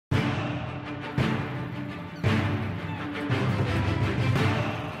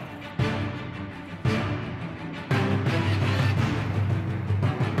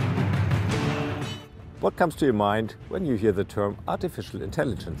What comes to your mind when you hear the term artificial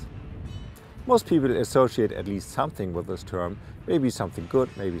intelligence? Most people associate at least something with this term, maybe something good,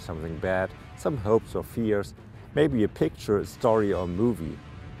 maybe something bad, some hopes or fears, maybe a picture, a story or a movie.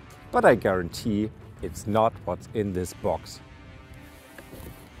 But I guarantee it's not what's in this box.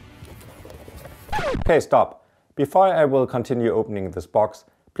 Okay, stop. Before I will continue opening this box,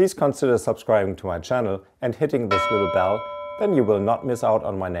 please consider subscribing to my channel and hitting this little bell, then you will not miss out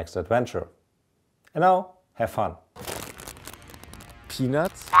on my next adventure. And now, have fun.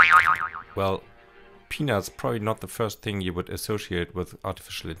 Peanuts? Well, peanuts probably not the first thing you would associate with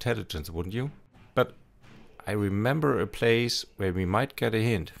artificial intelligence, wouldn't you? But I remember a place where we might get a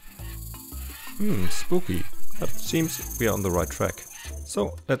hint. Spooky, but seems we are on the right track.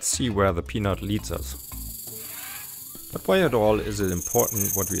 So let's see where the peanut leads us. But why at all is it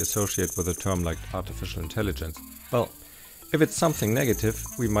important what we associate with a term like artificial intelligence? Well, if it's something negative,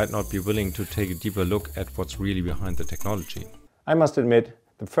 we might not be willing to take a deeper look at what's really behind the technology. I must admit,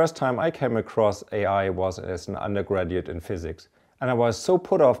 the first time I came across AI was as an undergraduate in physics. And I was so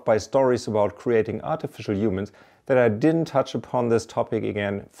put off by stories about creating artificial humans that I didn't touch upon this topic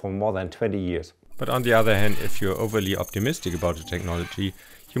again for more than 20 years. But on the other hand, if you're overly optimistic about the technology,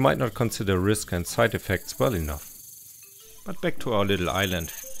 you might not consider risk and side effects well enough. But back to our little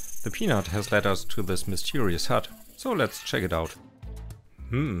island. The peanut has led us to this mysterious hut, so let's check it out.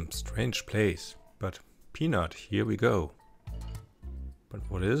 Strange place, but peanut, here we go. But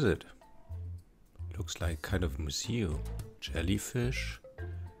what is it? Looks like kind of a museum. Jellyfish?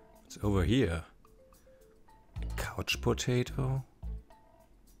 What's over here? A couch potato?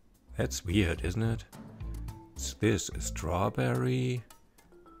 That's weird, isn't it? What's this? A strawberry?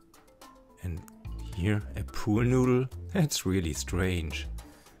 And here, a pool noodle? That's really strange.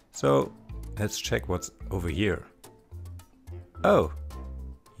 So, let's check what's over here. Oh,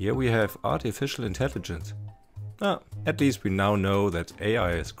 here we have artificial intelligence. At least we now know that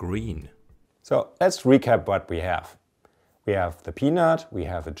AI is green. So, let's recap what we have. We have the peanut, we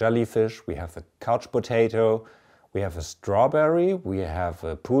have a jellyfish, we have a couch potato, we have a strawberry, we have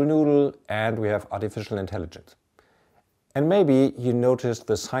a pool noodle, and we have artificial intelligence. And maybe you noticed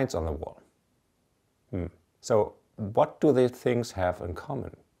the signs on the wall. So what do these things have in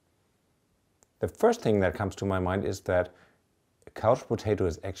common? The first thing that comes to my mind is that a couch potato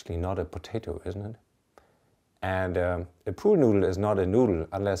is actually not a potato, isn't it? And a pool noodle is not a noodle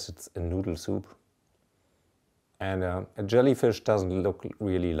unless it's a noodle soup. And a jellyfish doesn't look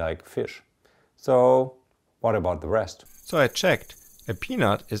really like fish. So what about the rest? So I checked. A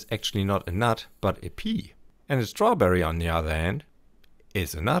peanut is actually not a nut, but a pea. And a strawberry, on the other hand,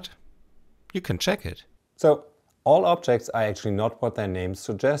 is a nut. You can check it. So all objects are actually not what their names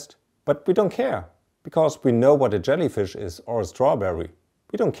suggest. But we don't care, because we know what a jellyfish is or a strawberry.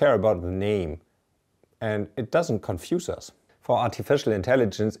 We don't care about the name. And it doesn't confuse us. For artificial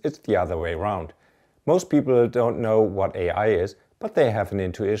intelligence, it's the other way around. Most people don't know what AI is, but they have an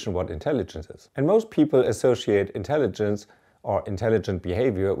intuition what intelligence is. And most people associate intelligence or intelligent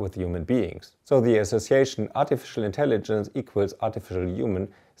behavior with human beings. So the association artificial intelligence equals artificial human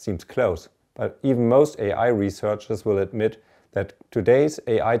seems close. But even most AI researchers will admit that today's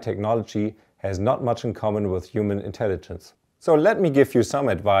AI technology has not much in common with human intelligence. So let me give you some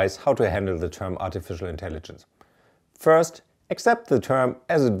advice how to handle the term artificial intelligence. First, accept the term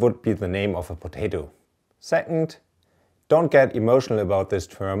as it would be the name of a potato. Second, don't get emotional about this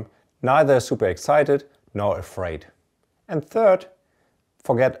term, neither super excited nor afraid. And third,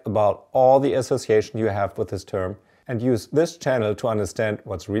 forget about all the association you have with this term and use this channel to understand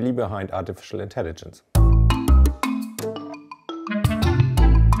what's really behind artificial intelligence.